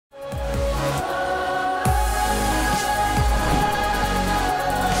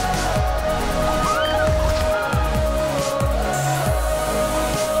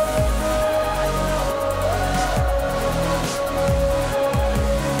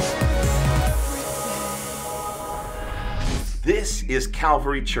This is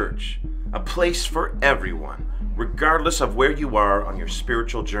Calvary Church, a place for everyone, regardless of where you are on your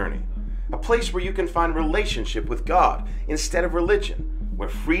spiritual journey. A place where you can find relationship with God instead of religion, where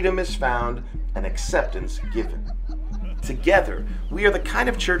freedom is found and acceptance given. Together, we are the kind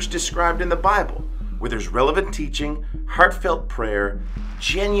of church described in the Bible, where there's relevant teaching, heartfelt prayer,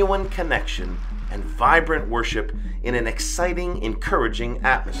 genuine connection, and vibrant worship in an exciting, encouraging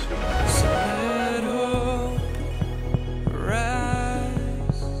atmosphere. Let hope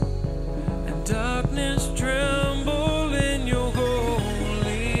rise and darkness tremble in your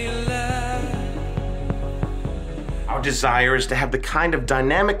holy light. Our desire is to have the kind of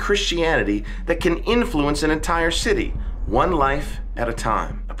dynamic Christianity that can influence an entire city, one life at a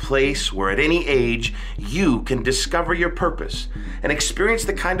time. A place where at any age you can discover your purpose and experience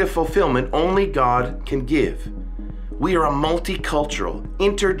the kind of fulfillment only God can give. We are a multicultural,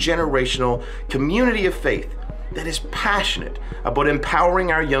 intergenerational community of faith that is passionate about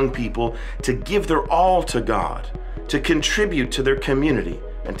empowering our young people to give their all to God, to contribute to their community,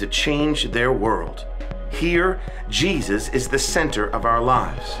 and to change their world. Here, Jesus is the center of our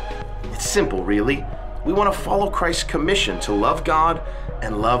lives. It's simple, really. We want to follow Christ's commission to love God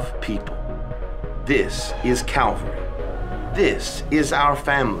and love people. This is Calvary. This is our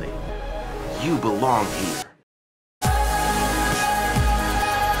family. You belong here.